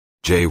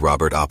J.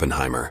 Robert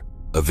Oppenheimer,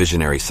 a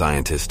visionary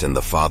scientist and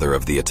the father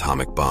of the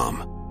atomic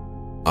bomb.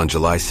 On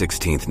July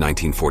 16,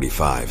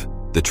 1945,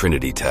 the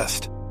Trinity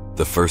test,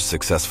 the first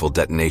successful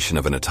detonation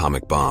of an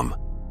atomic bomb,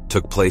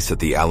 took place at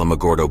the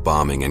Alamogordo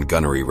Bombing and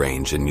Gunnery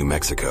Range in New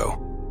Mexico.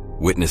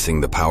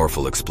 Witnessing the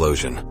powerful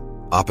explosion,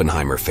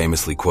 Oppenheimer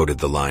famously quoted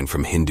the line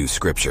from Hindu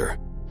scripture,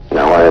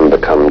 "Now I am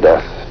become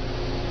death,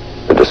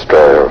 the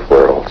destroyer of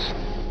worlds."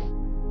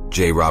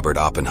 J. Robert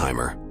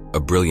Oppenheimer, a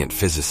brilliant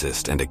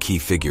physicist and a key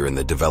figure in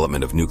the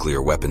development of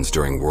nuclear weapons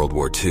during World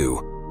War II,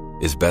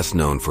 is best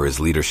known for his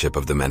leadership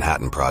of the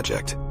Manhattan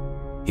Project.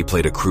 He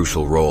played a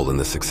crucial role in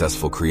the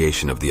successful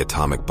creation of the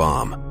atomic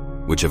bomb,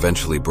 which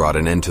eventually brought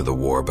an end to the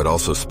war but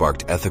also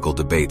sparked ethical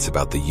debates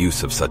about the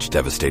use of such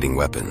devastating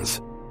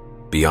weapons.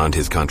 Beyond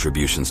his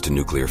contributions to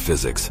nuclear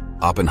physics,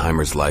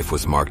 Oppenheimer's life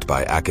was marked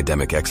by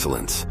academic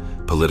excellence,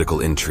 political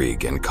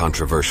intrigue, and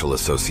controversial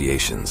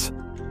associations.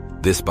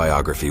 This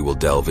biography will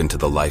delve into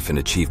the life and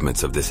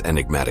achievements of this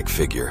enigmatic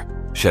figure,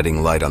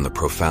 shedding light on the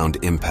profound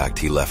impact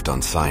he left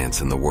on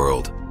science and the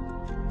world.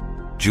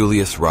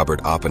 Julius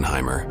Robert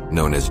Oppenheimer,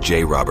 known as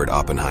J. Robert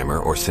Oppenheimer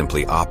or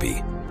simply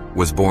Oppie,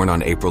 was born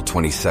on April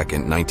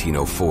 22,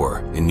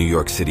 1904, in New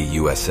York City,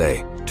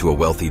 USA, to a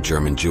wealthy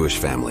German Jewish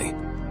family.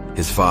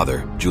 His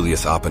father,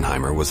 Julius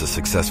Oppenheimer, was a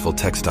successful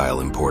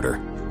textile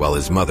importer, while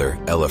his mother,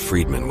 Ella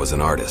Friedman, was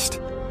an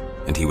artist,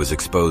 and he was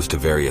exposed to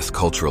various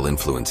cultural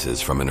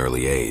influences from an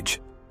early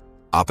age.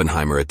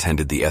 Oppenheimer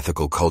attended the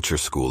Ethical Culture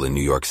School in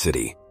New York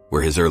City,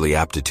 where his early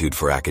aptitude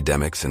for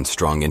academics and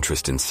strong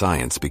interest in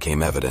science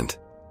became evident.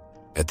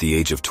 At the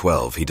age of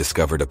 12, he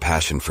discovered a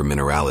passion for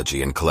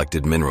mineralogy and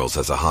collected minerals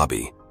as a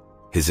hobby.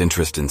 His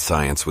interest in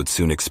science would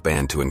soon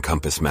expand to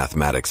encompass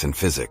mathematics and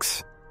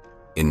physics.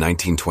 In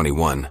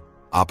 1921,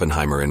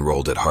 Oppenheimer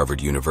enrolled at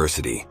Harvard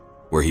University,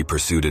 where he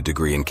pursued a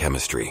degree in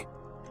chemistry.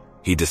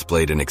 He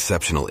displayed an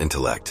exceptional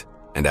intellect,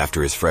 and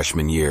after his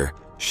freshman year,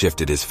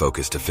 shifted his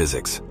focus to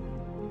physics.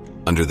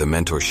 Under the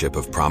mentorship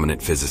of prominent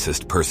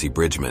physicist Percy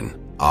Bridgman,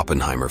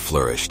 Oppenheimer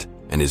flourished,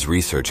 and his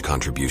research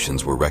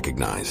contributions were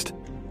recognized.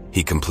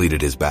 He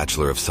completed his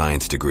Bachelor of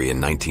Science degree in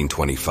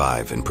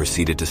 1925 and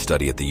proceeded to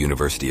study at the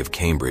University of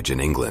Cambridge in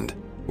England,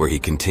 where he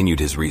continued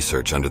his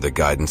research under the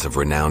guidance of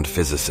renowned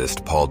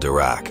physicist Paul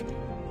Dirac.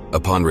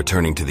 Upon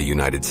returning to the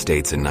United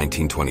States in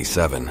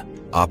 1927,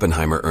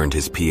 Oppenheimer earned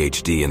his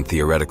PhD in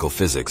theoretical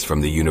physics from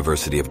the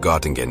University of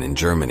Göttingen in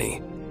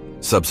Germany.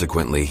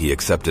 Subsequently, he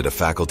accepted a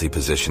faculty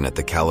position at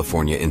the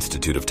California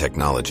Institute of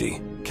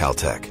Technology,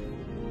 Caltech.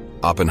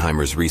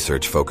 Oppenheimer's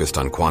research focused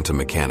on quantum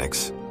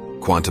mechanics,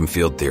 quantum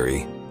field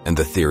theory, and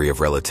the theory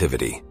of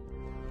relativity.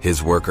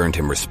 His work earned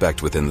him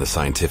respect within the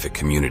scientific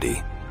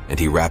community, and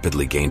he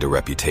rapidly gained a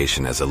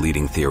reputation as a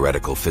leading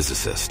theoretical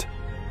physicist.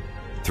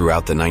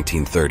 Throughout the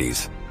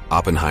 1930s,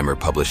 Oppenheimer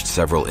published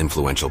several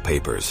influential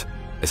papers,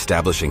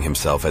 establishing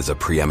himself as a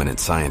preeminent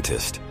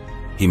scientist.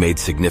 He made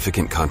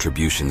significant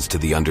contributions to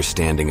the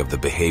understanding of the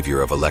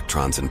behavior of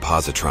electrons and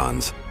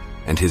positrons,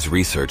 and his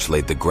research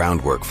laid the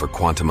groundwork for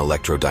quantum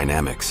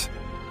electrodynamics.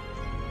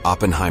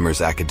 Oppenheimer's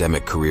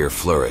academic career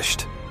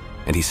flourished,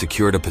 and he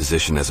secured a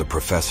position as a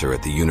professor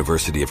at the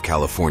University of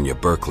California,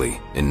 Berkeley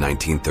in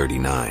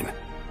 1939.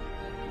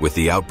 With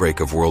the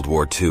outbreak of World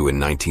War II in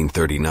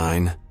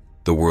 1939,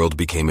 the world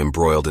became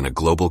embroiled in a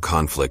global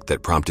conflict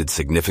that prompted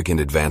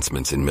significant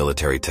advancements in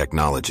military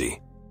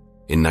technology.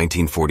 In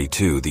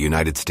 1942, the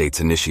United States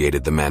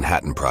initiated the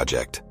Manhattan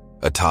Project,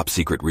 a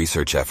top-secret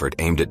research effort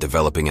aimed at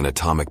developing an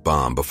atomic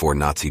bomb before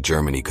Nazi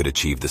Germany could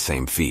achieve the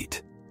same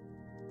feat.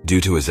 Due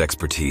to his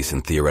expertise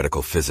in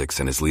theoretical physics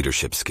and his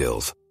leadership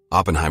skills,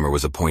 Oppenheimer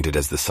was appointed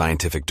as the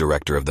scientific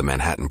director of the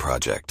Manhattan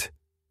Project.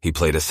 He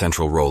played a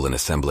central role in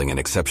assembling an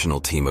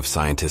exceptional team of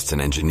scientists and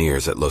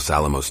engineers at Los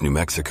Alamos, New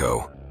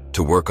Mexico,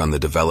 to work on the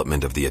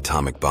development of the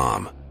atomic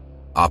bomb.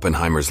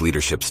 Oppenheimer's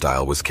leadership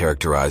style was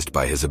characterized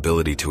by his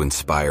ability to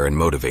inspire and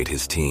motivate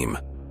his team.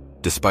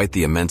 Despite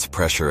the immense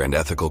pressure and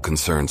ethical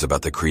concerns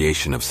about the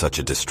creation of such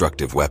a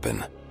destructive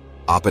weapon,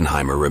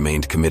 Oppenheimer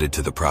remained committed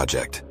to the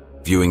project,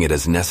 viewing it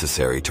as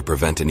necessary to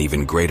prevent an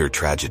even greater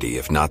tragedy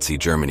if Nazi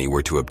Germany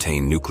were to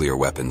obtain nuclear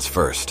weapons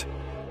first.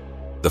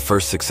 The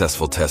first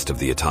successful test of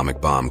the atomic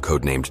bomb,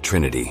 codenamed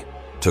Trinity,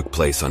 took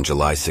place on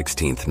July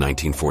 16,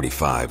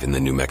 1945 in the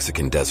New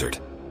Mexican desert.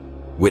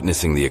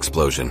 Witnessing the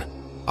explosion,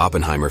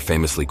 Oppenheimer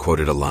famously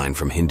quoted a line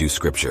from Hindu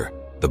scripture,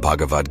 the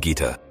Bhagavad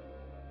Gita.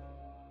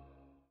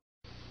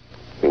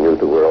 He knew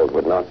the world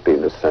would not be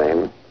the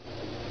same.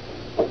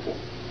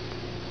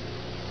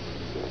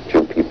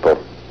 Few people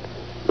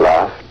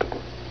laughed.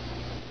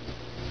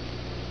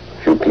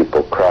 Few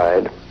people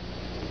cried.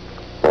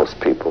 Most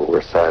people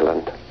were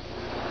silent.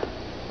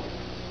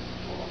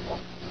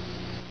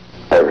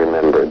 I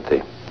remembered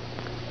the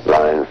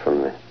line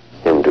from the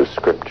Hindu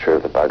scripture,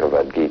 the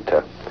Bhagavad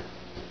Gita.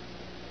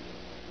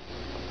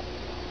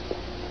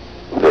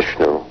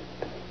 Vishnu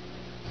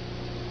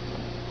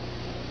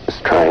is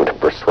trying to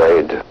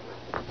persuade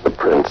the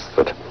prince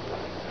that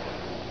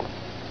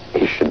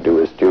he should do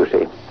his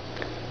duty,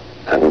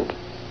 and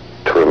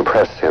to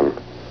impress him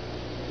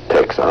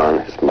takes on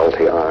his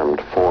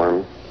multi-armed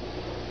form,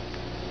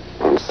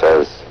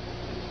 says,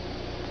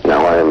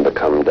 "Now I am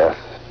become death,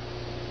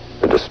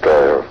 the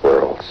destroyer of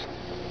worlds."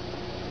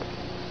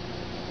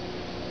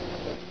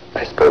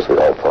 I suppose we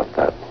all thought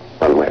that,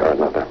 one way or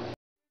another.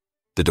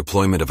 The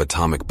deployment of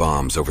atomic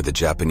bombs over the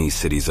Japanese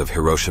cities of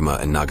Hiroshima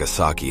and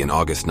Nagasaki in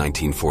August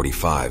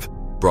 1945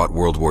 brought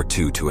World War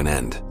II to an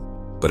end,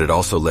 but it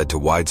also led to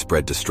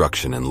widespread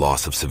destruction and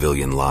loss of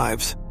civilian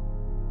lives.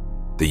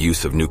 The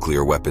use of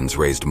nuclear weapons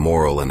raised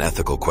moral and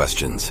ethical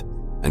questions,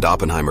 and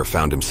Oppenheimer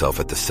found himself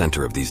at the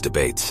center of these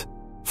debates.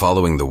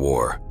 Following the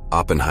war,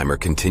 Oppenheimer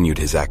continued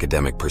his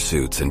academic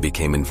pursuits and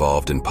became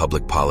involved in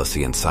public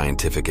policy and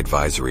scientific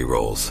advisory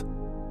roles.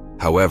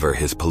 However,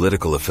 his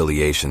political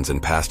affiliations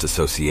and past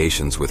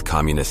associations with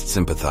communist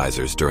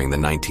sympathizers during the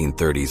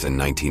 1930s and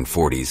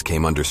 1940s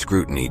came under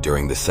scrutiny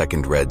during the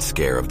Second Red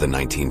Scare of the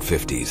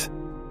 1950s.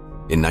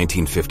 In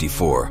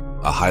 1954,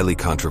 a highly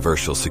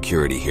controversial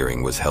security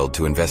hearing was held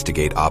to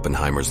investigate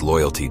Oppenheimer's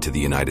loyalty to the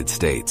United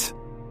States.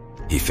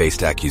 He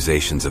faced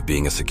accusations of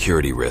being a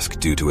security risk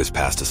due to his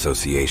past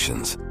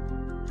associations.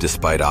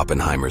 Despite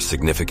Oppenheimer's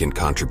significant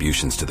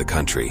contributions to the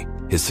country,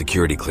 his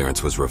security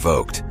clearance was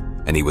revoked,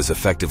 and he was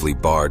effectively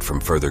barred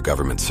from further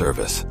government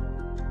service.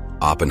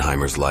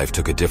 Oppenheimer's life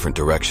took a different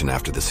direction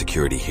after the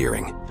security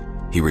hearing.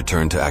 He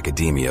returned to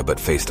academia but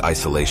faced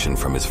isolation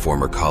from his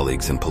former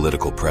colleagues and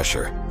political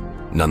pressure.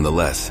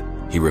 Nonetheless,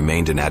 he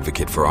remained an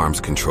advocate for arms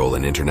control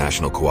and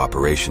international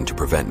cooperation to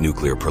prevent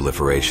nuclear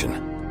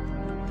proliferation.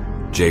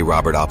 J.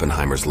 Robert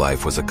Oppenheimer's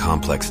life was a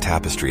complex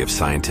tapestry of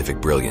scientific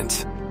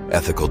brilliance,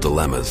 ethical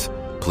dilemmas,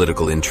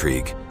 political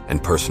intrigue,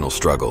 and personal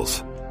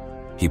struggles.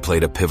 He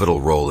played a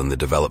pivotal role in the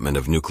development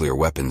of nuclear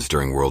weapons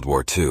during World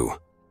War II,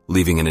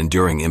 leaving an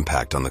enduring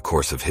impact on the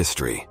course of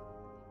history.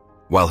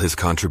 While his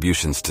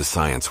contributions to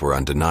science were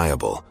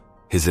undeniable,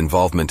 his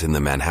involvement in the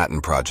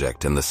Manhattan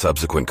Project and the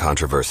subsequent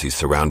controversies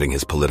surrounding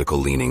his political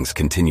leanings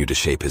continue to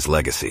shape his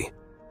legacy.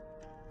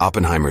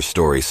 Oppenheimer's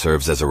story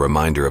serves as a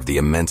reminder of the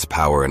immense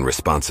power and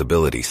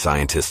responsibility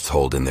scientists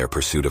hold in their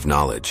pursuit of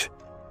knowledge.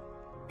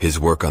 His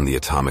work on the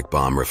atomic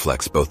bomb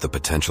reflects both the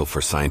potential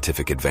for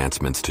scientific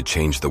advancements to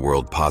change the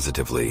world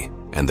positively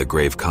and the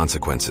grave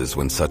consequences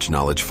when such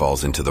knowledge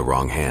falls into the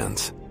wrong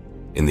hands.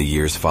 In the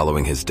years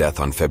following his death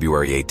on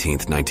February 18,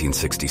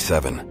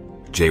 1967,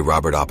 J.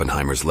 Robert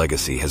Oppenheimer's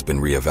legacy has been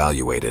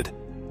reevaluated.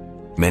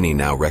 Many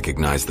now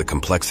recognize the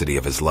complexity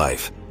of his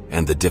life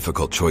and the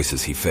difficult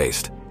choices he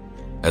faced.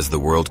 As the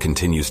world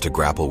continues to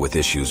grapple with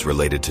issues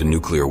related to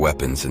nuclear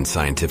weapons and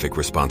scientific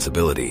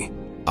responsibility,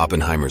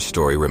 Oppenheimer's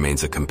story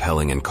remains a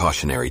compelling and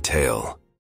cautionary tale.